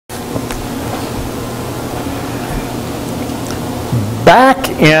Back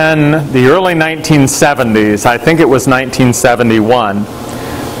in the early 1970s, I think it was 1971,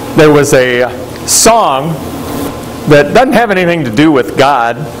 there was a song that doesn't have anything to do with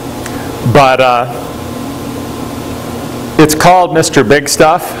God, but it's called Mr. Big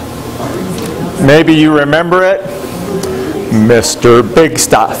Stuff. Maybe you remember it. Mr. Big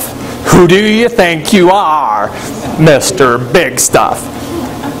Stuff. Who do you think you are, Mr. Big Stuff?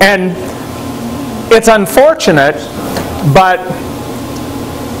 And it's unfortunate, but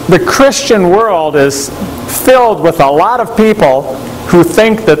the Christian world is filled with a lot of people who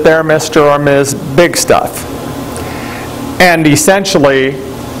think that they're Mr. or Ms. Big Stuff. And essentially,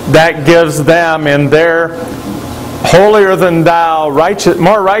 that gives them in their holier than thou,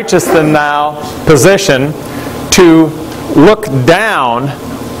 more righteous than thou position to look down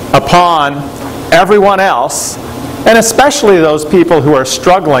upon everyone else, and especially those people who are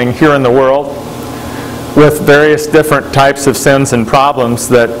struggling here in the world with various different types of sins and problems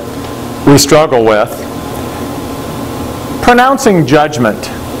that we struggle with, pronouncing judgment.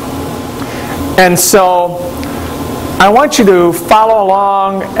 And so I want you to follow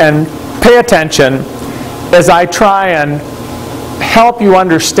along and pay attention as I try and help you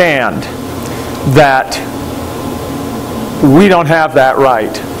understand that we don't have that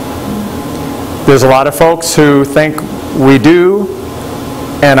right. There's a lot of folks who think we do,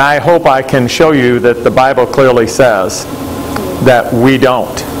 and I hope I can show you that the Bible clearly says that we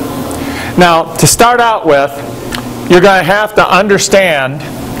don't. Now, to start out with, you're going to have to understand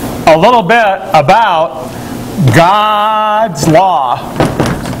a little bit about God's law.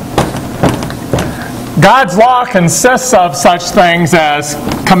 God's law consists of such things as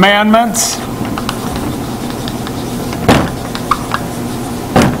commandments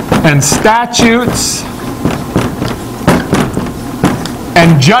and statutes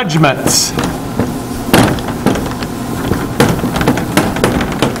and judgments.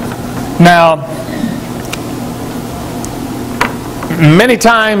 Now, many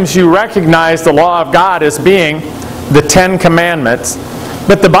times you recognize the law of God as being the Ten Commandments,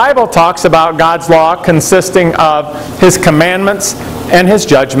 but the Bible talks about God's law consisting of His commandments and His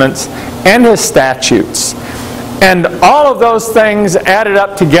judgments and His statutes. And all of those things added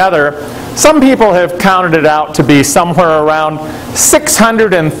up together, some people have counted it out to be somewhere around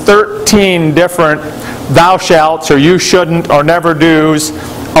 613 different thou shalt or you shouldn't or never do's,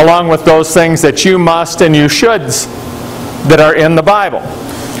 along with those things that you must and you shoulds that are in the Bible.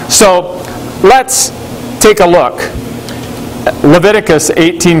 So let's take a look. Leviticus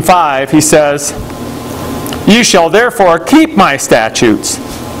 18:5, he says, "Ye shall therefore keep my statutes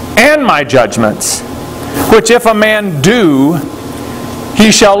and my judgments, which if a man do,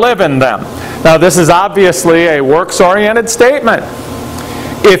 he shall live in them." Now this is obviously a works-oriented statement.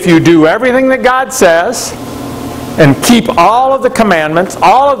 If you do everything that God says, and keep all of the commandments,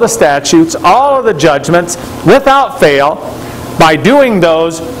 all of the statutes, all of the judgments, without fail, by doing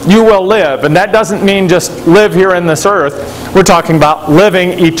those, you will live. And that doesn't mean just live here in this earth. We're talking about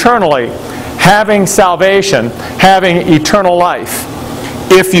living eternally, having salvation, having eternal life.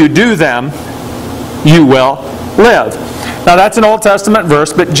 If you do them, you will live. Now that's an Old Testament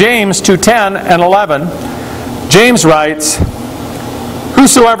verse, but James 2:10 and 11, James writes,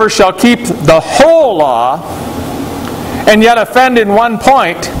 "Whosoever shall keep the whole law, and yet offend in one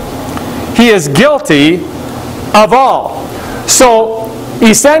point, he is guilty of all." So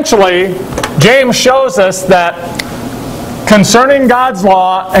essentially, James shows us that concerning God's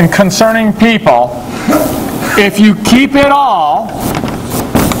law and concerning people, if you keep it all,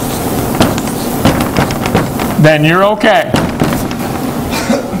 then you're okay.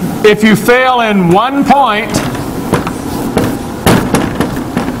 If you fail in one point,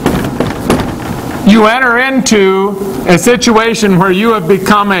 you enter into a situation where you have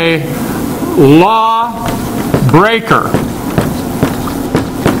become a law breaker.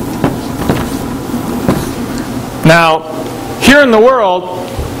 Now, here in the world,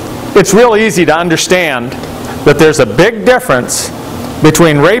 it's real easy to understand that there's a big difference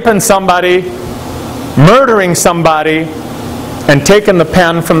between raping somebody, murdering somebody, and taking the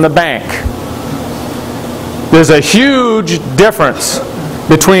pen from the bank. There's a huge difference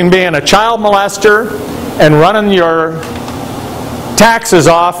between being a child molester and running your taxes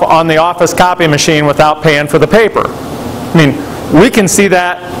off on the office copy machine without paying for the paper. I mean, we can see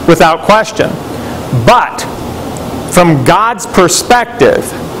that without question. But from God's perspective,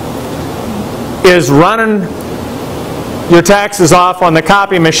 is running your taxes off on the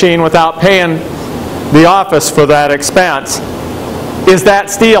copy machine without paying the office for that expense, is that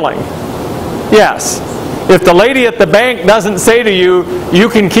stealing? Yes. If the lady at the bank doesn't say to you, "You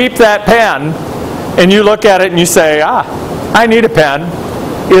can keep that pen," and you look at it and you say, I need a pen.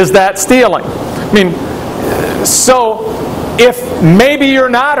 Is that stealing? I mean, so if maybe you're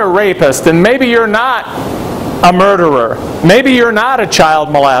not a rapist, and maybe you're not a murderer, maybe you're not a child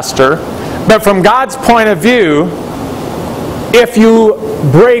molester, but from God's point of view, if you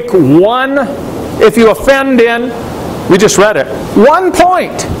break one, if you offend in, we just read it, 1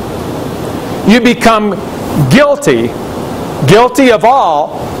 point, you become guilty of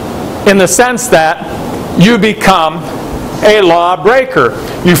all, in the sense that you become a lawbreaker.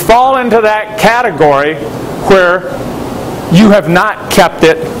 You fall into that category where you have not kept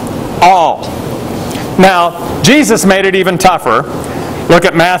it all. Now, Jesus made it even tougher. Look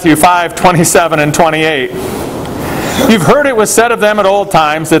at Matthew 5:27 and 28. You've heard it was said of them at old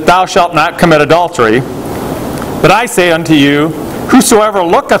times that thou shalt not commit adultery. But I say unto you, whosoever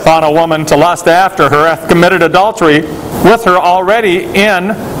looketh on a woman to lust after her hath committed adultery with her already in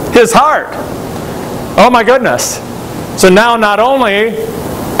his heart. Oh my goodness. So now not only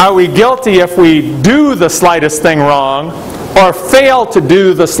are we guilty if we do the slightest thing wrong or fail to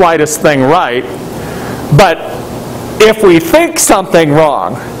do the slightest thing right, but if we think something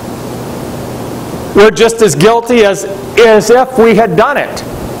wrong, we're just as guilty as if we had done it.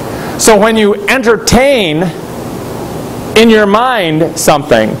 So when you entertain in your mind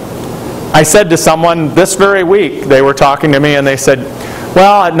something, I said to someone this very week, they were talking to me and they said,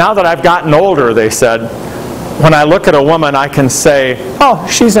 well, now that I've gotten older, they said, when I look at a woman, I can say, oh,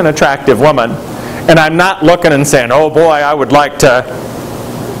 she's an attractive woman. And I'm not looking and saying, oh boy, I would like to.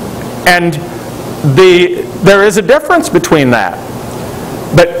 And there is a difference between that.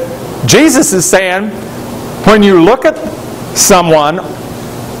 But Jesus is saying, when you look at someone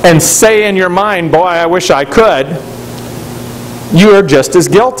and say in your mind, boy, I wish I could, you are just as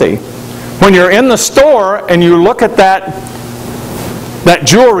guilty. When you're in the store and you look at that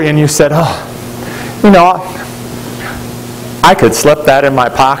jewelry and you said, oh, you know, I could slip that in my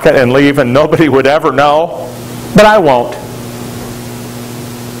pocket and leave and nobody would ever know, but I won't.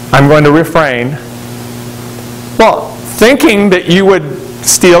 I'm going to refrain. Well, thinking that you would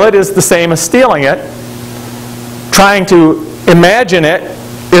steal it is the same as stealing it. Trying to imagine it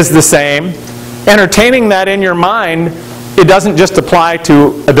is the same. Entertaining that in your mind, it doesn't just apply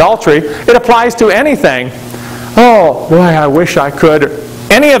to adultery, it applies to anything. Oh, boy, I wish I could.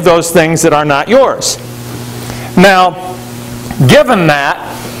 Any of those things that are not yours. Now, given that,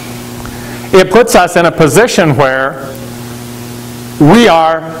 it puts us in a position where we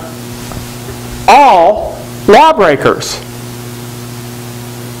are all lawbreakers.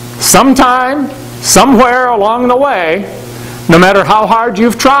 Sometime, somewhere along the way, no matter how hard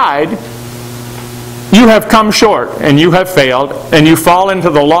you've tried, you have come short and you have failed and you fall into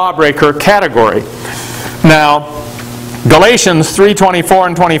the lawbreaker category. Now, Galatians 3:24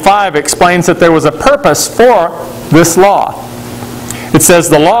 and 25 explains that there was a purpose for this law. It says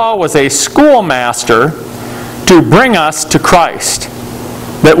the law was a schoolmaster to bring us to Christ,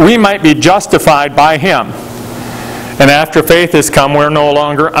 that we might be justified by Him. And after faith has come, we're no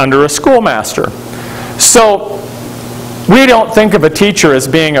longer under a schoolmaster. So, we don't think of a teacher as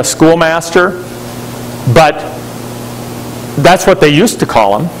being a schoolmaster, but that's what they used to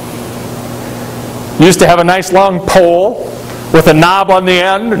call him. You used to have a nice long pole with a knob on the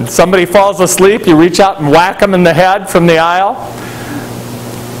end, and somebody falls asleep, you reach out and whack them in the head from the aisle.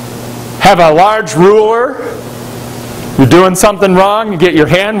 Have a large ruler. You're doing something wrong, you get your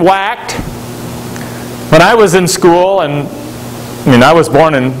hand whacked. When I was in school, and I was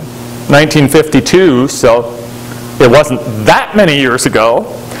born in 1952, so it wasn't that many years ago.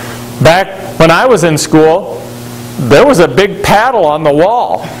 Back when I was in school, there was a big paddle on the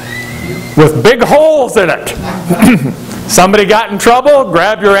wall with big holes in it. Somebody got in trouble,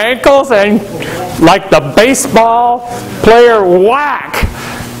 grab your ankles, and like the baseball player, whack.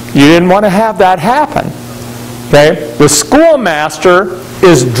 You didn't want to have that happen. Okay? The schoolmaster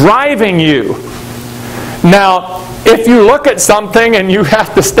is driving you. Now, if you look at something and you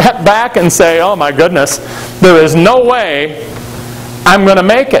have to step back and say, oh my goodness, there is no way I'm going to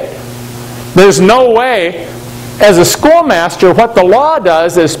make it. There's no way. As a schoolmaster, what the law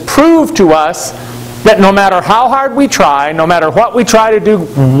does is prove to us that no matter how hard we try, no matter what we try to do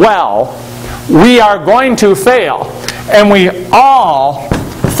well, we are going to fail. And we all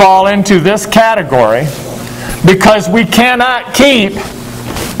fall into this category because we cannot keep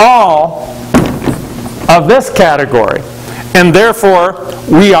all of this category. And therefore,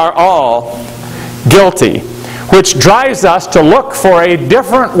 we are all guilty, which drives us to look for a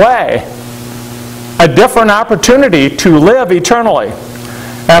different way, a different opportunity to live eternally.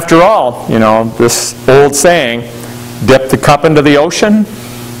 After all, this old saying, dip the cup into the ocean,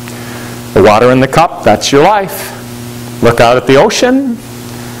 the water in the cup, that's your life. Look out at the ocean.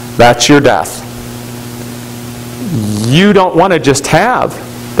 That's your death. You don't want to just have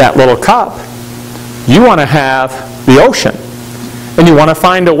that little cup. You want to have the ocean. And you want to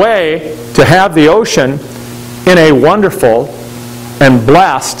find a way to have the ocean in a wonderful and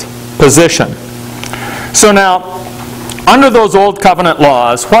blessed position. So now, under those old covenant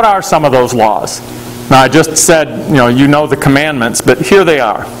laws, what are some of those laws? Now I just said, you know the commandments, but here they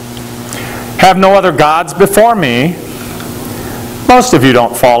are. Have no other gods before me. Most of you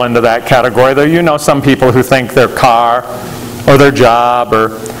don't fall into that category, though you know some people who think their car or their job or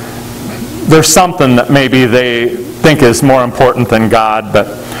there's something that maybe they think is more important than God. But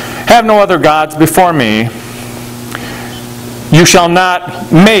have no other gods before me. You shall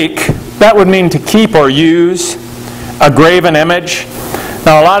not make, that would mean to keep or use, a graven image.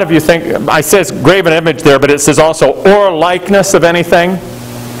 Now a lot of you think, I says graven image there, but it says also or likeness of anything.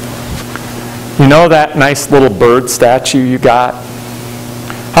 You know that nice little bird statue you got?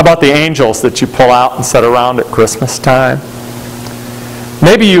 How about the angels that you pull out and set around at Christmas time?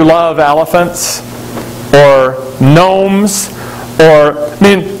 Maybe you love elephants or gnomes or,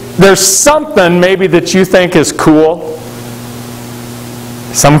 there's something maybe that you think is cool.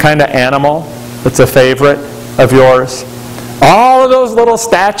 Some kind of animal that's a favorite of yours. All of those little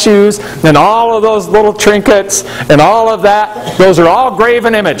statues and all of those little trinkets and all of that, those are all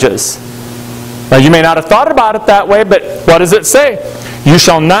graven images. Now you may not have thought about it that way, but what does it say? You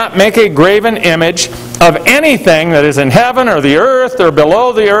shall not make a graven image of anything that is in heaven or the earth or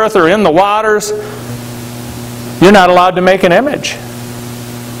below the earth or in the waters. You're not allowed to make an image.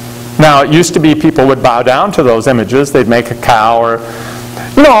 Now it used to be people would bow down to those images. They'd make a cow or,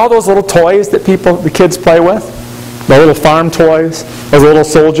 all those little toys that the kids play with. The little farm toys, those little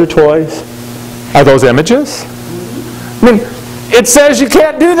soldier toys. Are those images? It says you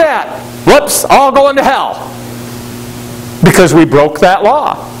can't do that. Whoops, all going to hell. Because we broke that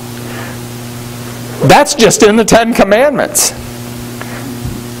law. That's just in the Ten Commandments.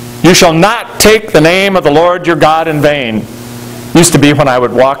 You shall not take the name of the Lord your God in vain. Used to be when I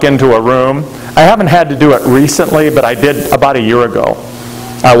would walk into a room. I haven't had to do it recently, but I did about a year ago.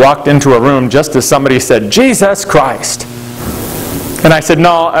 I walked into a room just as somebody said, Jesus Christ. And I said,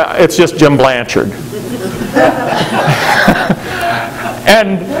 no, it's just Jim Blanchard.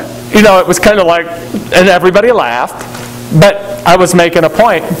 And, it was kind of like, and everybody laughed. But I was making a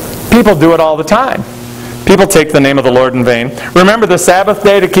point. People do it all the time. People take the name of the Lord in vain. Remember the Sabbath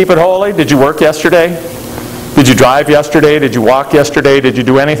day to keep it holy? Did you work yesterday? Did you drive yesterday? Did you walk yesterday? Did you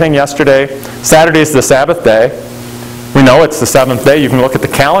do anything yesterday? Saturday's the Sabbath day. We know it's the seventh day. You can look at the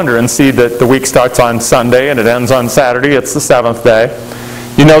calendar and see that the week starts on Sunday and it ends on Saturday. It's the seventh day.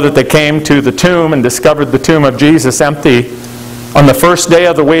 You know that they came to the tomb and discovered the tomb of Jesus empty on the first day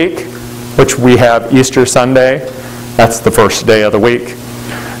of the week, which we have Easter Sunday. That's the first day of the week.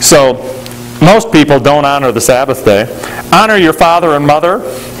 So, most people don't honor the Sabbath day. Honor your father and mother.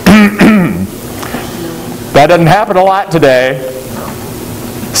 That doesn't happen a lot today.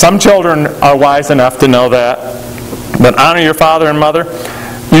 Some children are wise enough to know that. But honor your father and mother.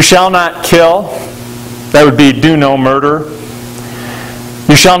 You shall not kill. That would be do no murder.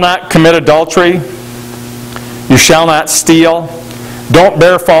 You shall not commit adultery. You shall not steal. Don't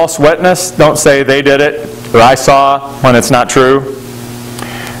bear false witness. Don't say they did it or I saw when it's not true.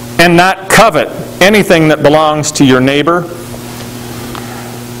 And not covet anything that belongs to your neighbor.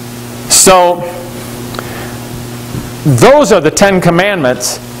 So, those are the 10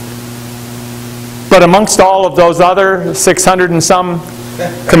 Commandments. But amongst all of those other 600 and some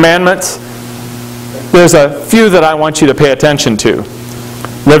commandments, there's a few that I want you to pay attention to.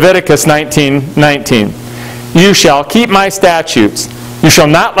 Leviticus 19:19. You shall keep my statutes. You shall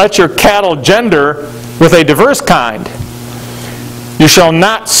not let your cattle gender with a diverse kind. You shall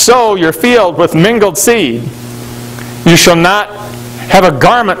not sow your field with mingled seed. You shall not have a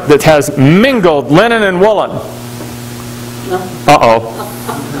garment that has mingled linen and woolen.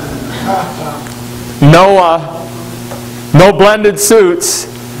 No blended suits.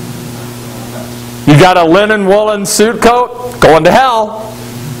 You got a linen woolen suit coat? Going to hell.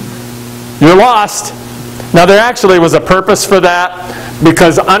 You're lost. Now there actually was a purpose for that,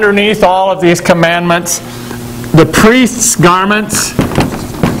 because underneath all of these commandments, the priest's garments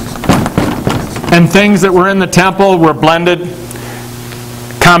and things that were in the temple were blended,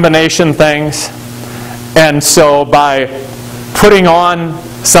 combination things. And so by putting on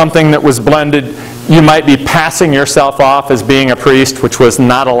something that was blended, you might be passing yourself off as being a priest, which was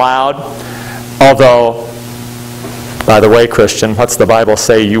not allowed. Although, by the way, Christian, what's the Bible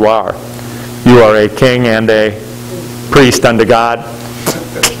say you are? You are a king and a priest unto God.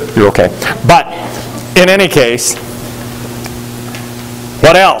 You're okay. But, in any case,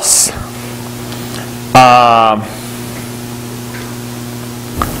 What else?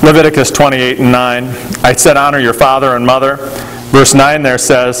 Leviticus 28 and 9. I said, honor your father and mother. Verse 9 there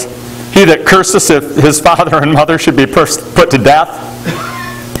says, he that curseth his father and mother should be put to death.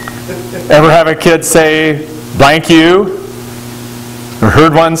 Ever have a kid say, blank you? Or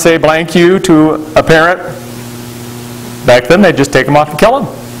heard one say blank you to a parent? Back then they'd just take them off and kill them.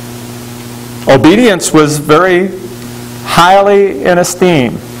 Obedience was very highly in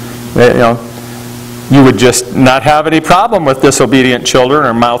esteem. You would just not have any problem with disobedient children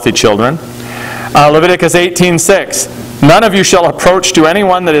or mouthy children. Leviticus 18:6. None of you shall approach to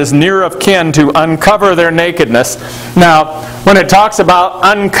anyone that is near of kin to uncover their nakedness. Now, when it talks about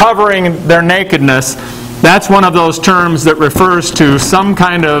uncovering their nakedness, that's one of those terms that refers to some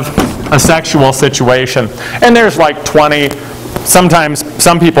kind of a sexual situation. And there's like 20, sometimes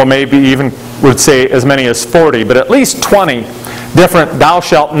some people maybe even would say as many as 40, but at least 20 different thou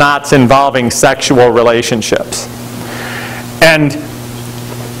shalt nots involving sexual relationships. And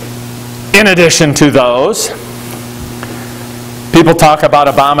in addition to those, people talk about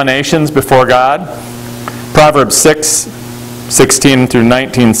abominations before God. Proverbs 6:16 through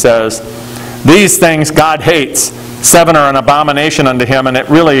 19 says, these things God hates. 7 are an abomination unto him, and it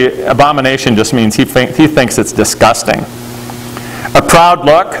really, abomination just means he thinks it's disgusting. A proud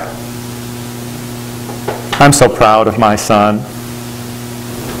look. I'm so proud of my son.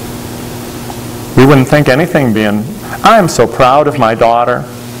 We wouldn't think anything being, I'm so proud of my daughter.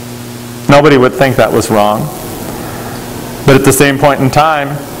 Nobody would think that was wrong. But at the same point in time,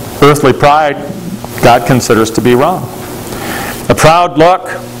 earthly pride, God considers to be wrong. A proud look,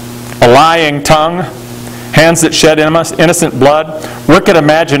 a lying tongue, hands that shed innocent blood, wicked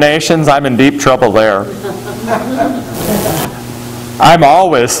imaginations, I'm in deep trouble there.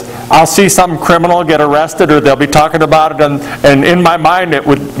 I'll see some criminal get arrested, or they'll be talking about it, and in my mind,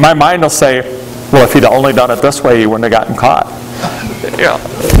 my mind will say, well, if he'd only done it this way, he wouldn't have gotten caught. Yeah.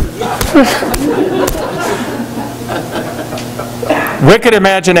 Wicked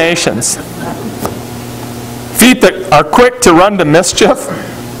imaginations. Feet that are quick to run to mischief,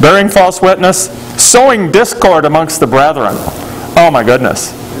 bearing false witness, sowing discord amongst the brethren. Oh my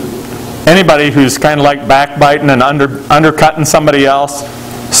goodness. Anybody who's kind of like backbiting and undercutting somebody else,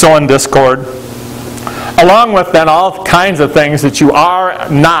 sowing discord. Along with then all kinds of things that you are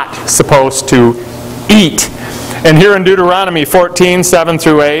not supposed to eat. And here in Deuteronomy 14:7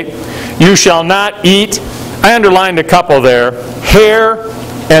 through 8, you shall not eat, I underlined a couple there, hare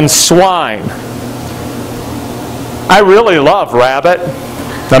and swine. I really love rabbit.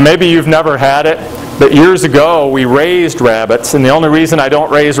 Now maybe you've never had it, but years ago we raised rabbits, and the only reason I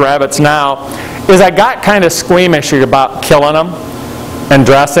don't raise rabbits now is I got kind of squeamish about killing them and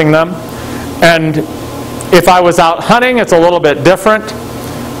dressing them. And if I was out hunting, it's a little bit different,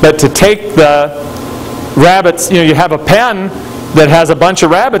 but to take the rabbits, you have a pen that has a bunch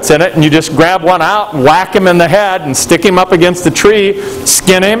of rabbits in it, and you just grab one out, whack him in the head, and stick him up against the tree,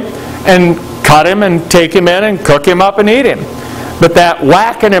 skin him, and cut him, and take him in, and cook him up and eat him. But that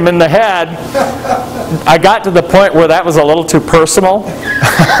whacking him in the head, I got to the point where that was a little too personal.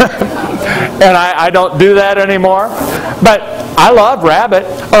 And I don't do that anymore. But I love rabbit.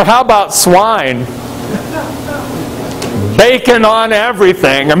 Or how about swine? Bacon on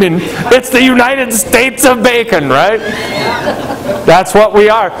everything. I mean, it's the United States of bacon, right? That's what we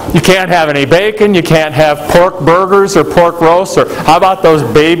are. You can't have any bacon. You can't have pork burgers or pork roasts. Or how about those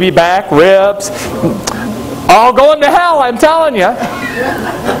baby back ribs? All going to hell, I'm telling you.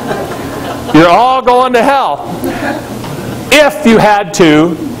 You're all going to hell. If you had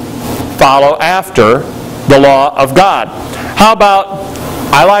to follow after the law of God. How about,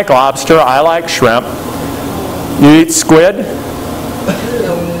 I like lobster, I like shrimp. You eat squid?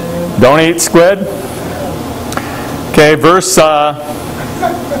 Don't eat squid? Okay, I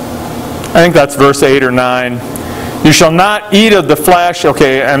think that's verse 8 or 9. You shall not eat of the flesh.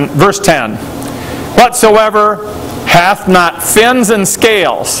 Okay, and verse 10. Whatsoever hath not fins and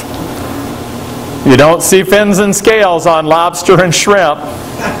scales. You don't see fins and scales on lobster and shrimp.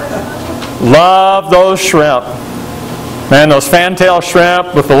 Love those shrimp. Man, those fantail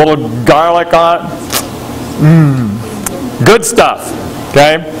shrimp with a little garlic on it. Good stuff.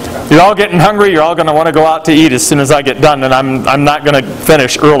 Okay? You're all getting hungry. You're all going to want to go out to eat as soon as I get done. And I'm not going to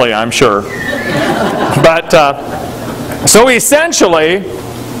finish early, I'm sure. But, so essentially,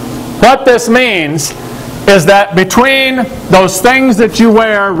 what this means is that between those things that you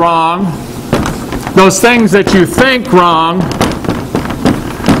wear wrong, those things that you think wrong,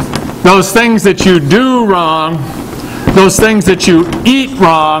 those things that you do wrong, those things that you eat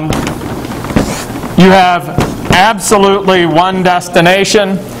wrong, you have absolutely one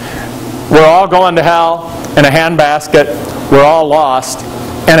destination. We're all going to hell in a handbasket. We're all lost.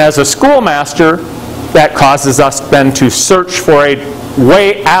 And as a schoolmaster, that causes us then to search for a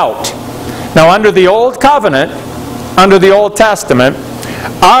way out. Now, under the Old Covenant, under the Old Testament,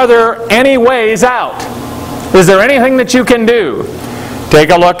 are there any ways out? Is there anything that you can do? Take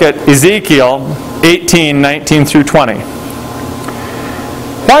a look at Ezekiel 18:19 through 20.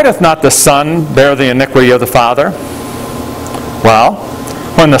 Why doth not the Son bear the iniquity of the Father? Well,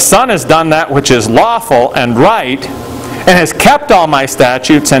 when the Son has done that which is lawful and right, and has kept all my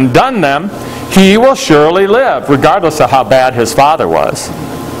statutes and done them, he will surely live, regardless of how bad his father was.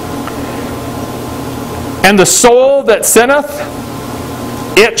 And the soul that sinneth,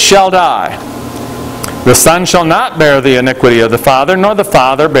 it shall die. The Son shall not bear the iniquity of the Father, nor the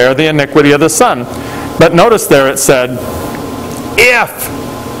Father bear the iniquity of the Son. But notice there it said, if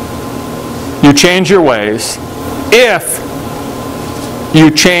you change your ways, if you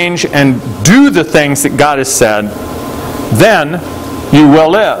change and do the things that God has said, then you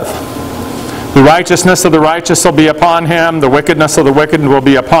will live. The righteousness of the righteous will be upon him, the wickedness of the wicked will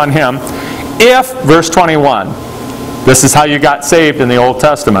be upon him. If, verse 21, this is how you got saved in the Old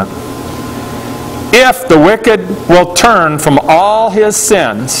Testament. If the wicked will turn from all his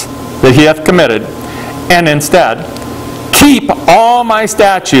sins that he hath committed, and instead keep all my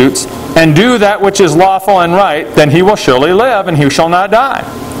statutes, and do that which is lawful and right, then he will surely live, and he shall not die.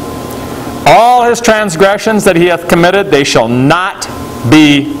 All his transgressions that he hath committed, they shall not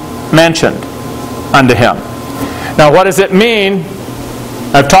be mentioned unto him. Now, what does it mean?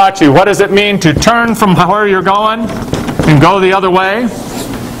 I've taught you. What does it mean to turn from where you're going and go the other way?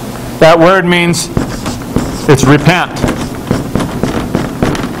 That word means it's repent.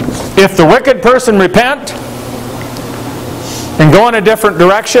 If the wicked person repent and go in a different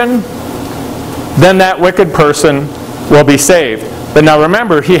direction, then that wicked person will be saved. But now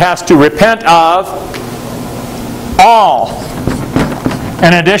remember, he has to repent of all.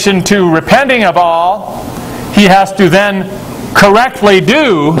 In addition to repenting of all, he has to then correctly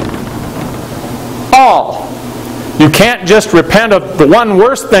do all. You can't just repent of the one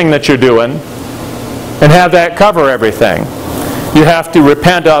worst thing that you're doing and have that cover everything. You have to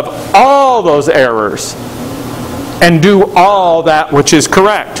repent of all those errors and do all that which is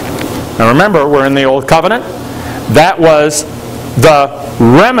correct. Now remember, we're in the Old Covenant. That was the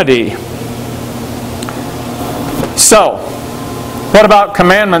remedy. So, what about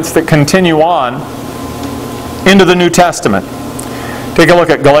commandments that continue on into the New Testament? Take a look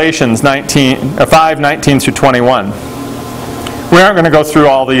at Galatians 5:19 through 21. We aren't going to go through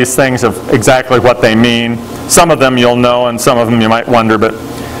all these things of exactly what they mean. Some of them you'll know, and some of them you might wonder. But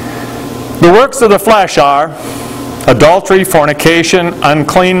the works of the flesh are adultery, fornication,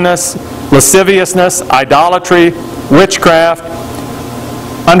 uncleanness, lasciviousness, idolatry, witchcraft.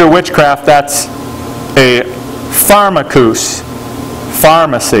 Under witchcraft, that's a pharmakous,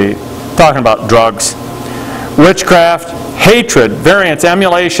 pharmacy, talking about drugs. Witchcraft, hatred, variance,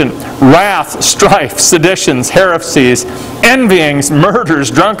 emulation, wrath, strife, seditions, heresies, envyings, murders,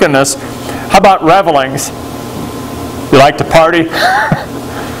 drunkenness. How about revelings? You like to party?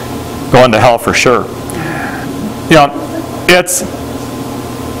 Going to hell for sure. You know,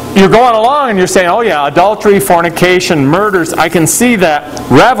 you're going along and you're saying, oh yeah, adultery, fornication, murders, I can see that.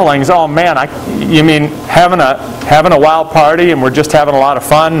 Revelings, oh man, you mean having a wild party and we're just having a lot of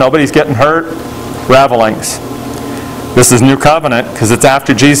fun, nobody's getting hurt? Revelings. This is New Covenant because it's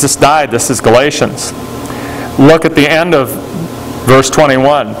after Jesus died. This is Galatians. Look at the end of verse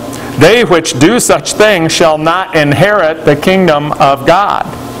 21. They which do such things shall not inherit the kingdom of God.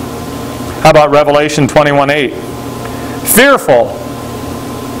 How about Revelation 21:8? Fearful.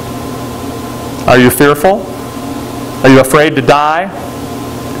 Are you fearful? Are you afraid to die?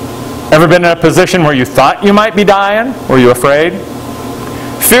 Ever been in a position where you thought you might be dying? Were you afraid?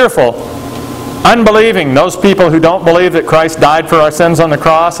 Fearful. Unbelieving, those people who don't believe that Christ died for our sins on the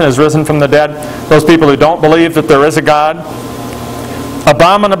cross and is risen from the dead, those people who don't believe that there is a God.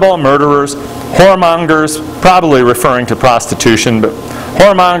 Abominable, murderers, whoremongers, probably referring to prostitution, but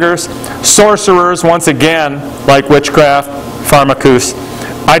whoremongers, sorcerers, once again, like witchcraft, pharmakous,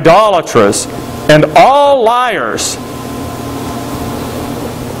 idolaters, and all liars.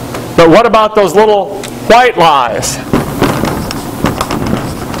 But what about those little white lies?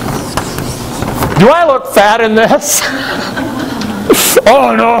 Do I look fat in this?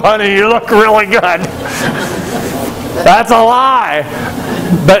 Oh no, honey, you look really good. That's a lie.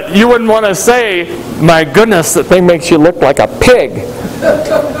 But you wouldn't want to say, my goodness, that thing makes you look like a pig.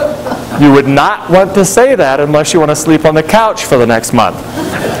 You would not want to say that unless you want to sleep on the couch for the next month.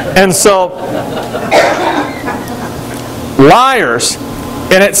 And so, liars.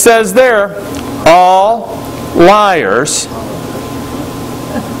 And it says there, all liars.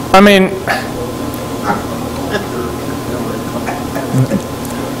 I mean,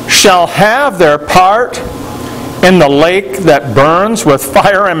 shall have their part in the lake that burns with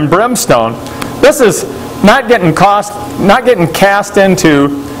fire and brimstone. This is not getting cast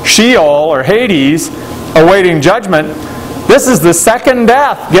into Sheol or Hades, awaiting judgment. This is the second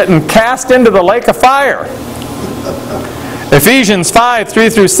death, getting cast into the lake of fire. Ephesians 5, 3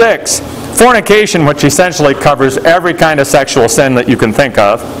 through 6. Fornication, which essentially covers every kind of sexual sin that you can think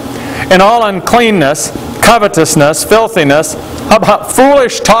of. And all uncleanness, covetousness, filthiness, about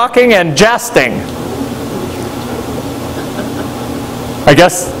foolish talking and jesting. I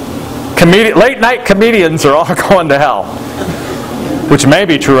guess late night comedians are all going to hell. Which may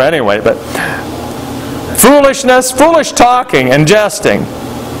be true anyway, but foolishness, foolish talking and jesting.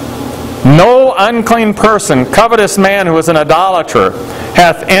 No unclean person, covetous man who is an idolater,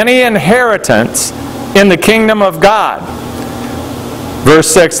 hath any inheritance in the kingdom of God. Verse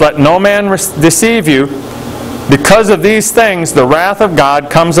 6, let no man deceive you. Because of these things, the wrath of God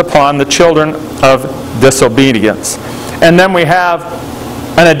comes upon the children of disobedience. And then we have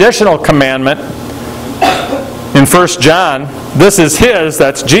an additional commandment in 1 John. This is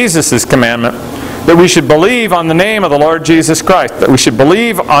that's Jesus' commandment, that we should believe on the name of the Lord Jesus Christ, that we should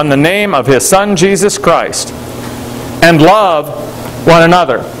believe on the name of His Son Jesus Christ, and love one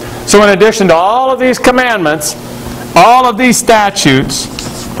another. So in addition to all of these commandments, all of these statutes,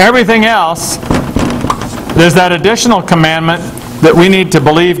 everything else, there's that additional commandment that we need to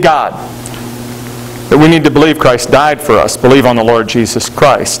believe God. That we need to believe Christ died for us, believe on the Lord Jesus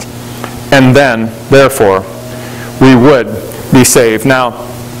Christ. And then, therefore, we would be saved. Now,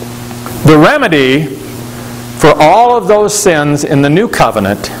 the remedy for all of those sins in the new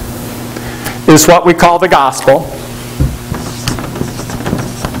covenant is what we call the gospel.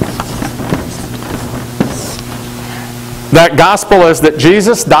 That gospel is that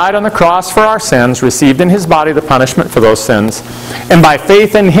Jesus died on the cross for our sins, received in His body the punishment for those sins, and by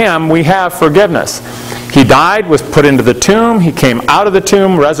faith in Him we have forgiveness. He died, was put into the tomb, He came out of the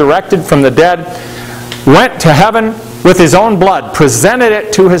tomb, resurrected from the dead, went to heaven with His own blood, presented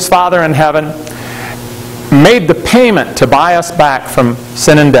it to His Father in heaven, made the payment to buy us back from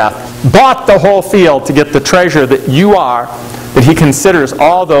sin and death, bought the whole field to get the treasure that you are, that He considers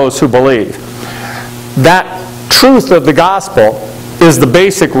all those who believe. That truth of the gospel is the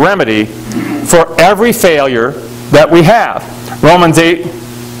basic remedy for every failure that we have.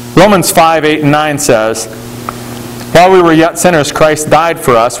 Romans 5, 8, and 9 says, while we were yet sinners, Christ died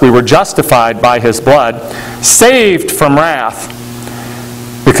for us. We were justified by His blood, saved from wrath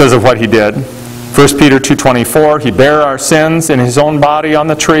because of what He did. 1 Peter 2:24, He bare our sins in His own body on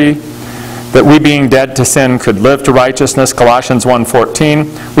the tree, that we being dead to sin could live to righteousness. Colossians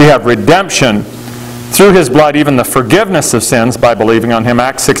 1:14, we have redemption through His blood, even the forgiveness of sins by believing on Him.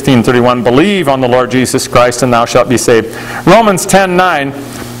 Acts 16:31, believe on the Lord Jesus Christ and thou shalt be saved. Romans 10:9,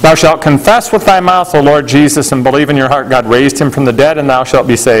 thou shalt confess with thy mouth the Lord Jesus and believe in your heart God raised Him from the dead and thou shalt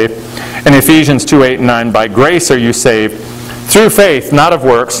be saved. And Ephesians 2:8 and 9, by grace are you saved through faith, not of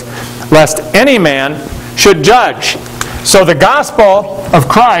works, lest any man should judge. So the gospel of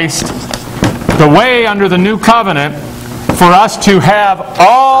Christ, the way under the new covenant, for us to have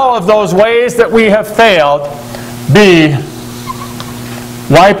all of those ways that we have failed be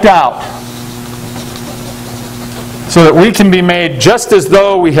wiped out, so that we can be made just as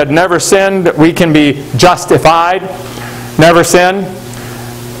though we had never sinned, that we can be justified, never sin.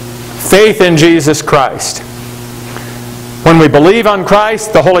 Faith in Jesus Christ. When we believe on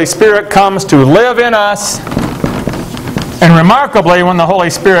Christ, the Holy Spirit comes to live in us. And remarkably, when the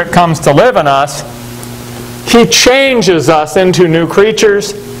Holy Spirit comes to live in us, He changes us into new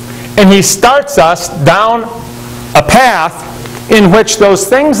creatures, and He starts us down a path in which those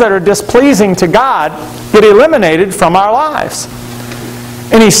things that are displeasing to God get eliminated from our lives.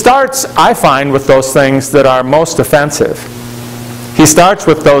 And He starts, I find, with those things that are most offensive. He starts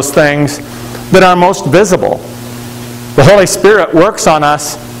with those things that are most visible. The Holy Spirit works on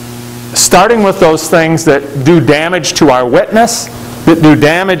us starting with those things that do damage to our witness, that do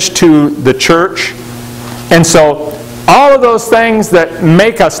damage to the church. And so, all of those things that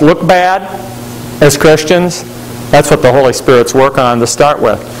make us look bad as Christians, that's what the Holy Spirit's working on to start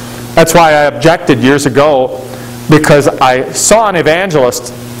with. That's why I objected years ago, because I saw an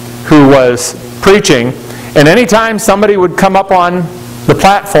evangelist who was preaching, and anytime somebody would come up on the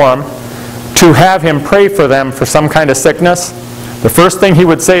platform to have him pray for them for some kind of sickness, the first thing he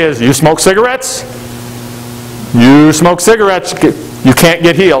would say is, you smoke cigarettes? You smoke cigarettes, you can't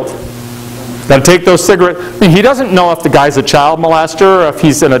get healed. Got to take those cigarettes. I mean, he doesn't know if the guy's a child molester, or if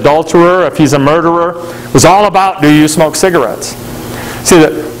he's an adulterer, if he's a murderer. It was all about, do you smoke cigarettes? See,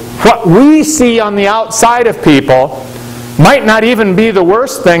 that what we see on the outside of people might not even be the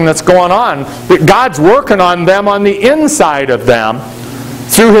worst thing that's going on. That God's working on them on the inside of them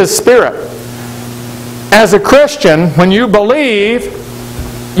through His Spirit. As a Christian, when you believe,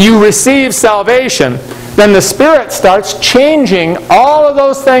 you receive salvation, then the Spirit starts changing all of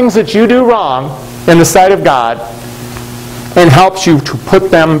those things that you do wrong in the sight of God and helps you to put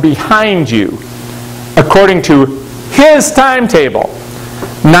them behind you according to His timetable,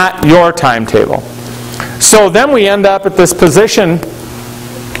 not your timetable. So then we end up at this position,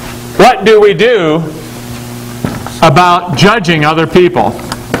 what do we do about judging other people?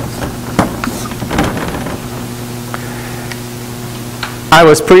 I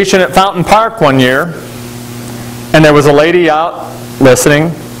was preaching at Fountain Park one year, and there was a lady out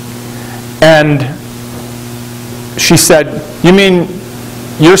listening, and she said, "You mean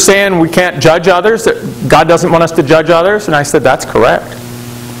you're saying we can't judge others? That God doesn't want us to judge others?" And I said, "That's correct."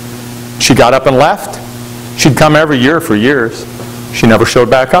 She got up and left. She'd come every year for years. She never showed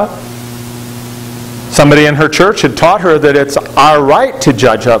back up. Somebody in her church had taught her that it's our right to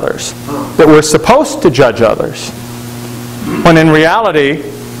judge others, that we're supposed to judge others. When in reality,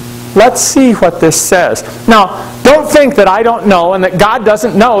 let's see what this says. Now, don't think that I don't know and that God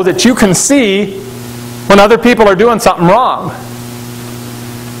doesn't know that you can see when other people are doing something wrong.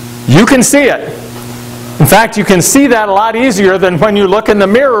 You can see it. In fact, you can see that a lot easier than when you look in the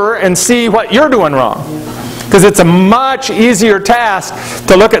mirror and see what you're doing wrong. Because it's a much easier task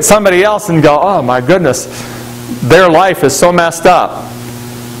to look at somebody else and go, "Oh my goodness, their life is so messed up."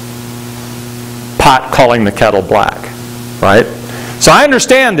 Pot calling the kettle black, right? So I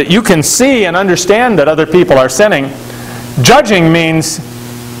understand that you can see and understand that other people are sinning. Judging means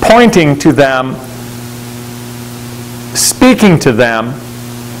pointing to them, speaking to them,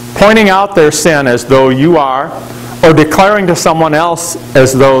 pointing out their sin as though you are, or declaring to someone else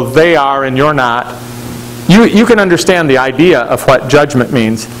as though they are and you're not. You can understand the idea of what judgment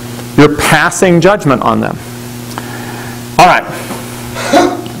means. You're passing judgment on them. All right.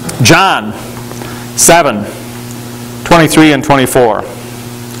 John 7:23 and 24.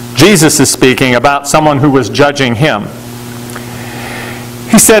 Jesus is speaking about someone who was judging him.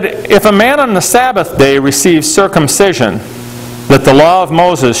 He said, "If a man on the Sabbath day receives circumcision, that the law of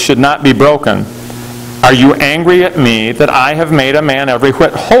Moses should not be broken, are you angry at me that I have made a man every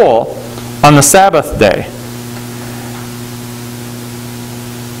whit whole on the Sabbath day?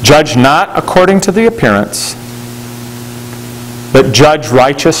 Judge not according to the appearance, but judge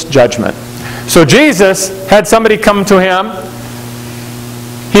righteous judgment." So Jesus had somebody come to him.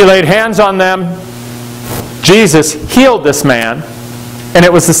 He laid hands on them. Jesus healed this man, and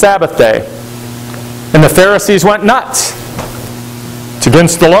it was the Sabbath day. And the Pharisees went nuts. It's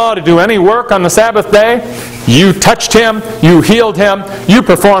against the law to do any work on the Sabbath day. You touched him, you healed him, you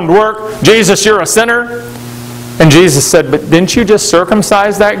performed work. Jesus, you're a sinner. And Jesus said, "But didn't you just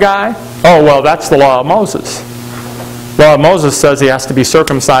circumcise that guy?" "Oh, well, that's the law of Moses. The law of Moses says he has to be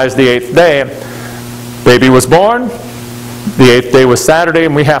circumcised the 8th day. Baby was born, the 8th day was Saturday,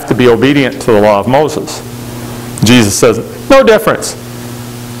 and we have to be obedient to the law of Moses." Jesus says, "No difference.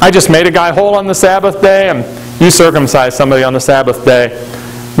 I just made a guy whole on the Sabbath day, and you circumcise somebody on the Sabbath day."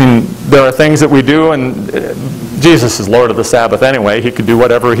 I mean, there are things that we do, and Jesus is Lord of the Sabbath anyway. He could do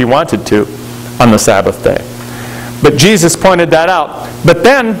whatever he wanted to on the Sabbath day. But Jesus pointed that out. But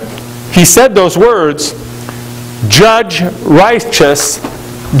then he said those words, "Judge righteous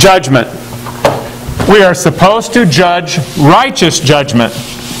judgment." We are supposed to judge righteous judgment.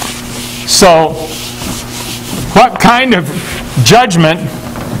 So, what kind of judgment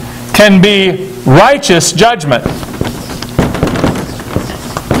can be righteous judgment?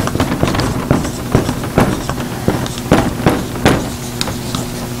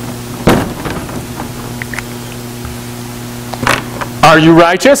 Are you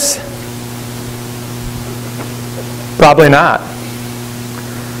righteous? Probably not.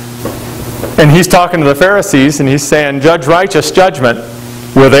 And he's talking to the Pharisees, and he's saying, judge righteous judgment.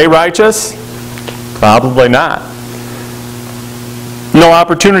 Were they righteous? Probably not. No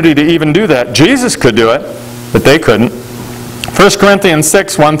opportunity to even do that. Jesus could do it, but they couldn't. 1 Corinthians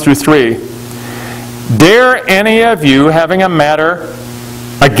 6, 1 through 3. "Dare any of you, having a matter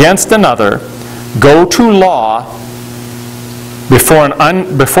against another, go to law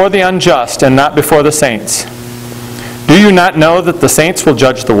before the unjust and not before the saints? Do you not know that the saints will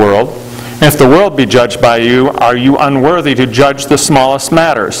judge the world? And if the world be judged by you, are you unworthy to judge the smallest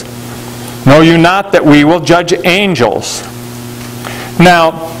matters? Know you not that we will judge angels?"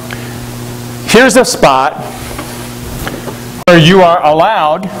 Now, here's a spot where you are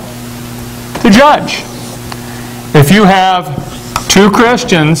allowed to judge. If you have two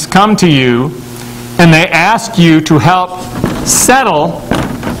Christians come to you and they ask you to help settle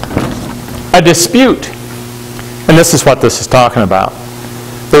a dispute, and this is what this is talking about.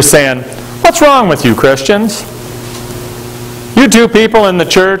 They're saying, what's wrong with you Christians? You two people in the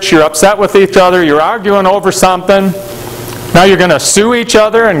church, you're upset with each other, you're arguing over something. Now you're going to sue each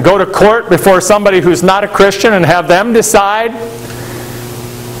other and go to court before somebody who's not a Christian and have them decide?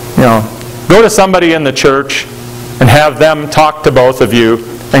 Go to somebody in the church and have them talk to both of you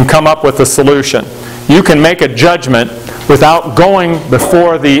and come up with a solution. You can make a judgment without going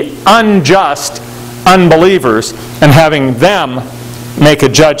before the unjust unbelievers and having them make a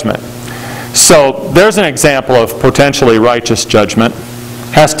judgment. So there's an example of potentially righteous judgment.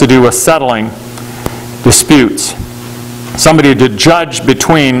 It has to do with settling disputes. Somebody to judge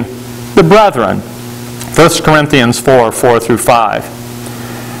between the brethren. 1 Corinthians 4:4-5.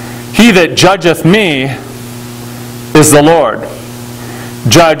 He that judgeth me is the Lord.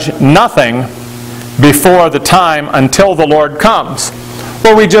 Judge nothing before the time until the Lord comes.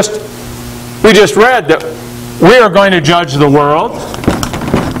 Well, we just read that we are going to judge the world.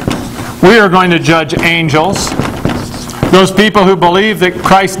 We are going to judge angels. Those people who believe that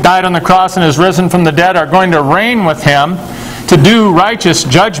Christ died on the cross and is risen from the dead are going to reign with Him to do righteous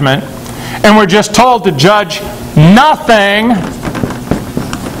judgment. And we're just told to judge nothing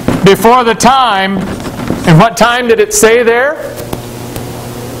before the time. And what time did it say there?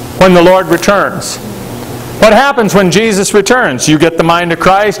 When the Lord returns. What happens when Jesus returns? You get the mind of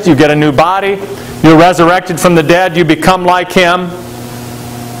Christ, you get a new body, you're resurrected from the dead, you become like Him,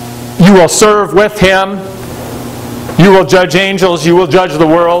 you will serve with Him, you will judge angels, you will judge the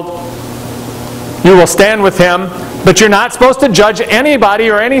world, you will stand with Him, but you're not supposed to judge anybody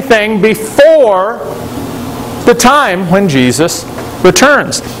or anything before the time when Jesus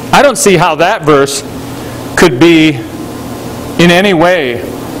returns. I don't see how that verse could be in any way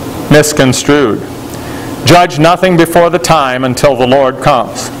misconstrued. Judge nothing before the time until the Lord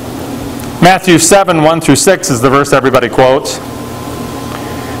comes. Matthew 7:1-6 is the verse everybody quotes.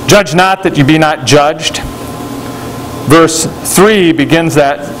 Judge not that you be not judged. Verse 3 begins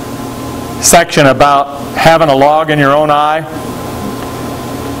that section about having a log in your own eye.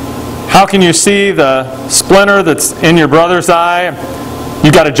 How can you see the splinter that's in your brother's eye?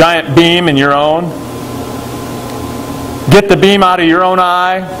 You got a giant beam in your own. Get the beam out of your own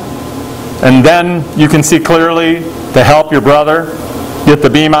eye, and then you can see clearly to help your brother get the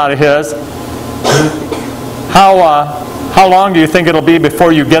beam out of his. How long do you think it'll be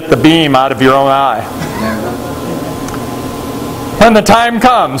before you get the beam out of your own eye? When the time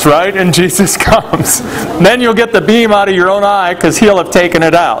comes, right? And Jesus comes. Then you'll get the beam out of your own eye because He'll have taken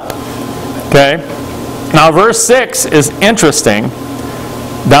it out. Okay? Now verse 6 is interesting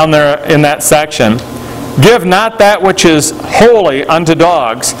down there in that section. Give not that which is holy unto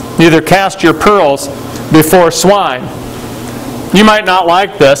dogs, neither cast your pearls before swine. You might not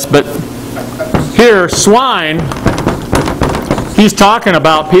like this, but here, swine, he's talking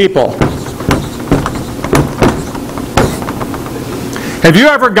about people. Have you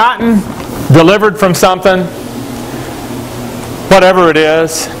ever gotten delivered from something? Whatever it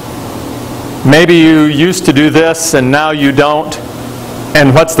is. Maybe you used to do this and now you don't.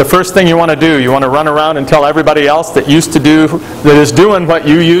 And what's the first thing you want to do? You want to run around and tell everybody else that is doing what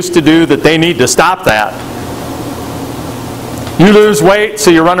you used to do that they need to stop that. You lose weight, so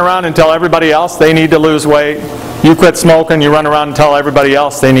you run around and tell everybody else they need to lose weight. You quit smoking, you run around and tell everybody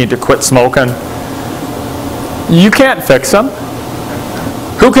else they need to quit smoking. You can't fix them.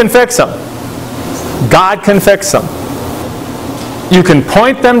 Who can fix them? God can fix them. You can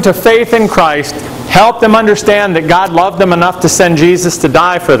point them to faith in Christ, help them understand that God loved them enough to send Jesus to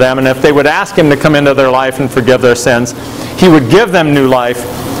die for them, and if they would ask Him to come into their life and forgive their sins, He would give them new life.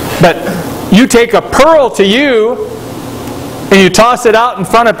 But you take a pearl to you, and you toss it out in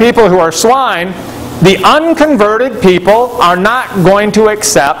front of people who are swine, the unconverted people are not going to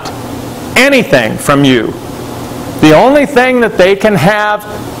accept anything from you. The only thing that they can have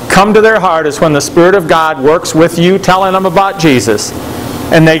come to their heart is when the Spirit of God works with you telling them about Jesus,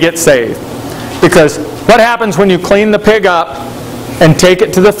 and they get saved. Because what happens when you clean the pig up and take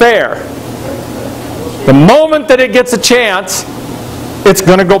it to the fair? The moment that it gets a chance, it's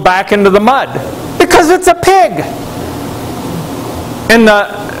going to go back into the mud. Because it's a pig. And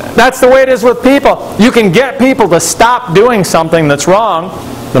that's the way it is with people. You can get people to stop doing something that's wrong.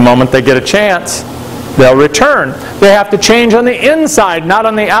 The moment they get a chance, they'll return. They have to change on the inside, not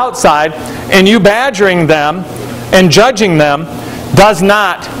on the outside. And you badgering them and judging them does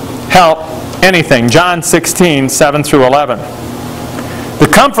not help anything. John 16, 7 through 11. The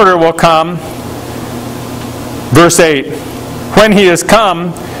Comforter will come, verse 8. When He is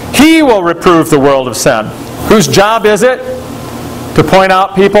come, He will reprove the world of sin. Whose job is it to point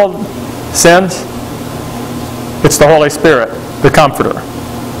out people's sins? It's the Holy Spirit, the Comforter.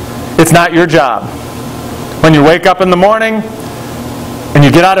 It's not your job. When you wake up in the morning and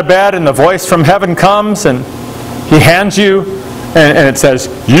you get out of bed and the voice from heaven comes and He hands you and it says,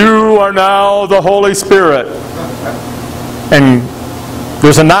 "You are now the Holy Spirit." And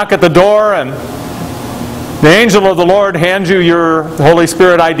there's a knock at the door and the angel of the Lord hands you your Holy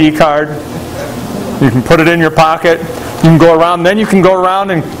Spirit ID card. You can put it in your pocket. You can go around. Then you can go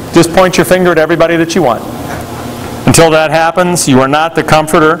around and just point your finger at everybody that you want. Until that happens, you are not the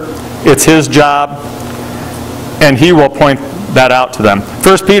Comforter. It's His job. And He will point that out to them.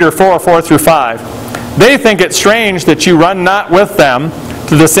 1 Peter 4, 4 through 5. They think it strange that you run not with them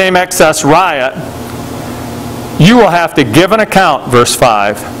to the same excess riot. You will have to give an account, verse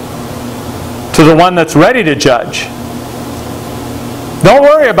 5, to the one that's ready to judge. Don't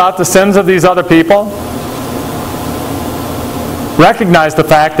worry about the sins of these other people. Recognize the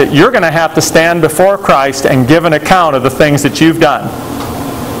fact that you're going to have to stand before Christ and give an account of the things that you've done.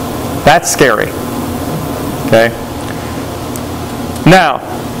 That's scary. Okay? Now,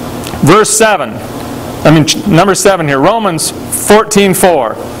 verse 7. Number 7 here. Romans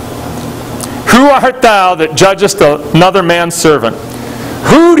 14:4. Who art thou that judgest another man's servant?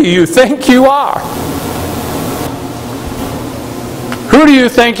 Who do you think you are? Who do you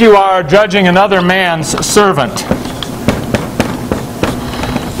think you are judging another man's servant?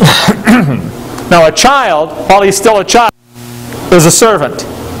 Now a child, while he's still a child, is a servant.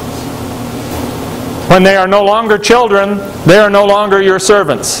 When they are no longer children, they are no longer your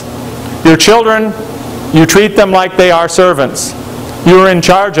servants. Your children, you treat them like they are servants. You are in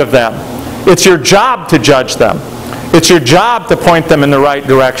charge of them. It's your job to judge them. It's your job to point them in the right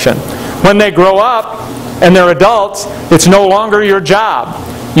direction. When they grow up and they're adults, it's no longer your job.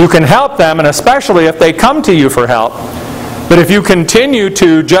 You can help them, and especially if they come to you for help. But if you continue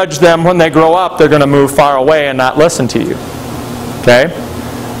to judge them when they grow up, they're going to move far away and not listen to you. Okay?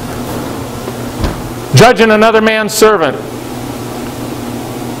 Judging another man's servant.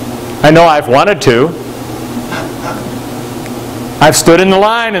 I know I've wanted to. I've stood in the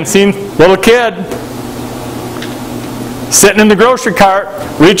line and seen a little kid sitting in the grocery cart,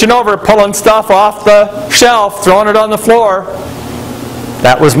 reaching over, pulling stuff off the shelf, throwing it on the floor.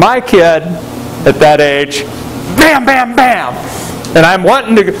 That was my kid at that age. Bam, bam, bam. And I'm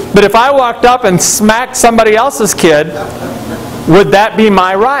wanting to, but if I walked up and smacked somebody else's kid, would that be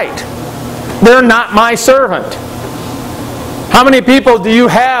my right? They're not my servant. How many people do you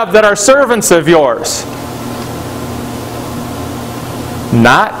have that are servants of yours?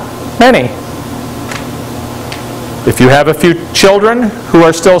 Not many. If you have a few children who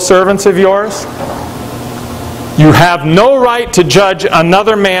are still servants of yours, you have no right to judge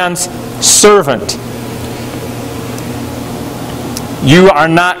another man's servant. You are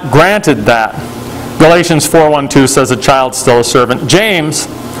not granted that. Galatians 4:1-2 says a child's still a servant. James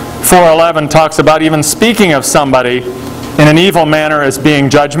 4:11 talks about even speaking of somebody in an evil manner as being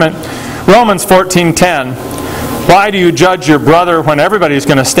judgment. Romans 14:10. Why do you judge your brother when everybody's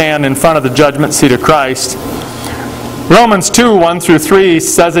going to stand in front of the judgment seat of Christ? Romans 2:1-3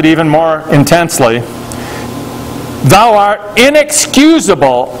 says it even more intensely. Thou art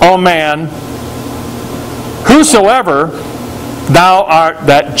inexcusable, O man, whosoever thou art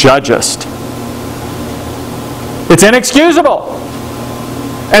that judgest. It's inexcusable.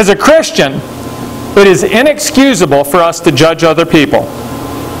 As a Christian, it is inexcusable for us to judge other people.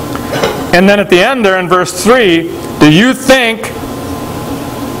 And then at the end there in verse 3, do you think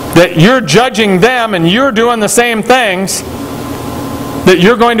that you're judging them and you're doing the same things, that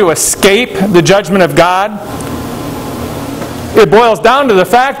you're going to escape the judgment of God? It boils down to the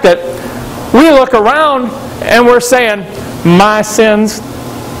fact that we look around and we're saying, my sin's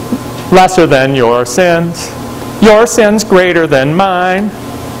lesser than your sins. Your sin's greater than mine.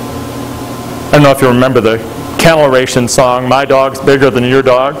 I don't know if you remember the Kennel-ration song, My Dog's Bigger Than Your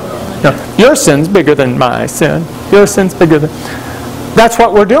Dog. No, your sin's bigger than my sin. Your sin's bigger than... That's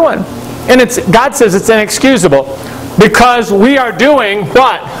what we're doing. And God says it's inexcusable because we are doing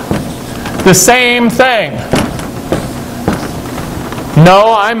what? The same thing.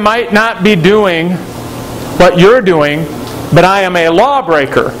 No, I might not be doing what you're doing, but I am a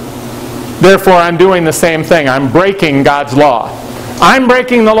lawbreaker. Therefore, I'm doing the same thing. I'm breaking God's law. I'm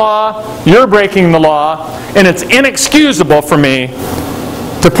breaking the law, you're breaking the law, and it's inexcusable for me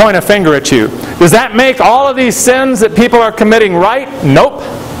to point a finger at you. Does that make all of these sins that people are committing right? Nope.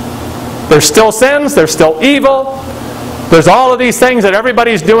 There's still sins, there's still evil, there's all of these things that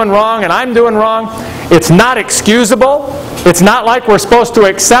everybody's doing wrong and I'm doing wrong. It's not excusable. It's not like we're supposed to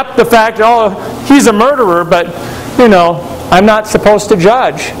accept the fact, oh, he's a murderer, but, you know, I'm not supposed to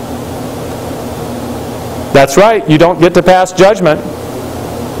judge. That's right, you don't get to pass judgment.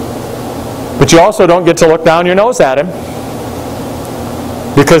 But you also don't get to look down your nose at him.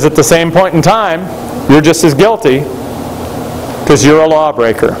 Because at the same point in time, you're just as guilty because you're a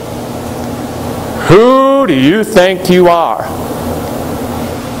lawbreaker. Who do you think you are?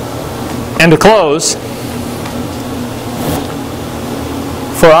 And to close,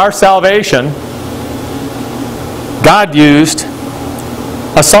 for our salvation, God used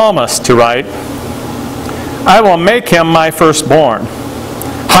a psalmist to write, I will make him my firstborn,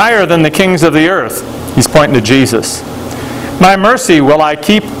 higher than the kings of the earth. He's pointing to Jesus. My mercy will I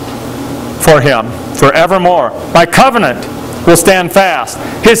keep for him forevermore. My covenant will stand fast.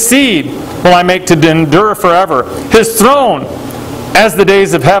 His seed will I make to endure forever. His throne as the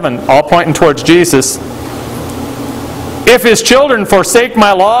days of heaven, all pointing towards Jesus. If his children forsake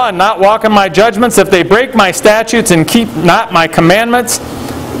my law and not walk in my judgments, if they break my statutes and keep not my commandments,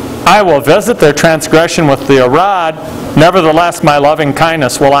 I will visit their transgression with the rod. Nevertheless, my loving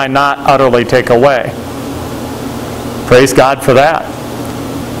kindness will I not utterly take away. Praise God for that.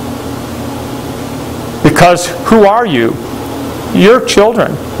 Because who are you? You're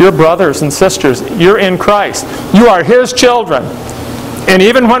children. You're brothers and sisters. You're in Christ. You are his children. And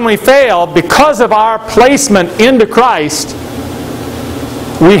even when we fail, because of our placement into Christ,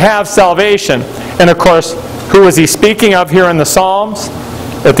 we have salvation. And of course, who is he speaking of here in the Psalms?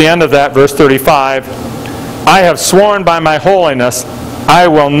 At the end of that, verse 35, I have sworn by my holiness, I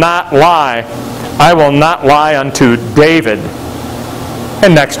will not lie. I will not lie unto David.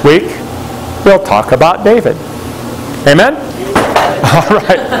 And next week, we'll talk about David. Amen? All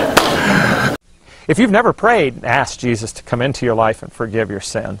right. If you've never prayed and asked Jesus to come into your life and forgive your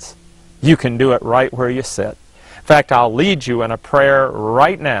sins, you can do it right where you sit. In fact, I'll lead you in a prayer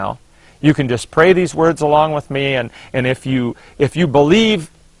right now. You can just pray these words along with me, and if you believe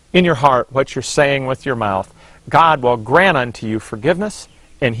in your heart what you're saying with your mouth, God will grant unto you forgiveness,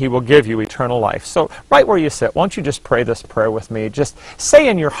 and he will give you eternal life. So right where you sit, won't you just pray this prayer with me? Just say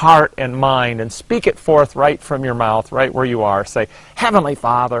in your heart and mind and speak it forth right from your mouth, right where you are. Say, Heavenly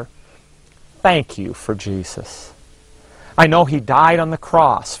Father, thank you for Jesus. I know he died on the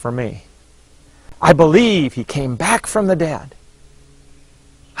cross for me. I believe he came back from the dead.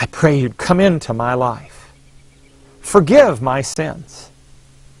 I pray you'd come into my life. Forgive my sins.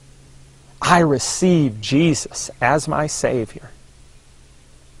 I receive Jesus as my Savior.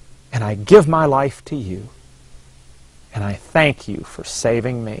 And I give my life to you. And I thank you for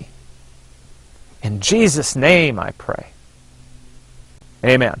saving me. In Jesus' name I pray.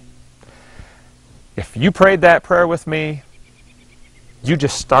 Amen. If you prayed that prayer with me, you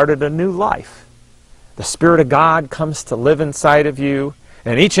just started a new life. The Spirit of God comes to live inside of you,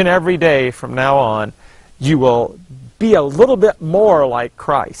 and each and every day from now on, you will be a little bit more like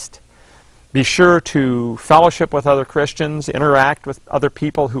Christ. Be sure to fellowship with other Christians, interact with other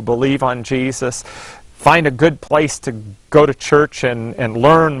people who believe on Jesus. Find a good place to go to church and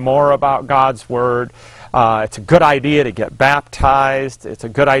learn more about God's Word. It's a good idea to get baptized. It's a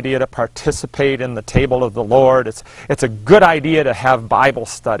good idea to participate in the table of the Lord. It's a good idea to have Bible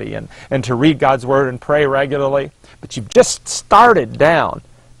study and to read God's Word and pray regularly. But you've just started down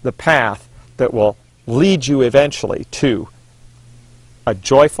the path that will lead you eventually to a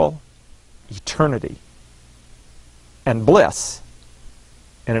joyful eternity and bliss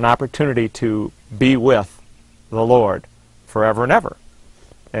and an opportunity to be with the Lord forever and ever.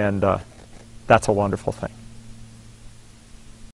 And that's a wonderful thing.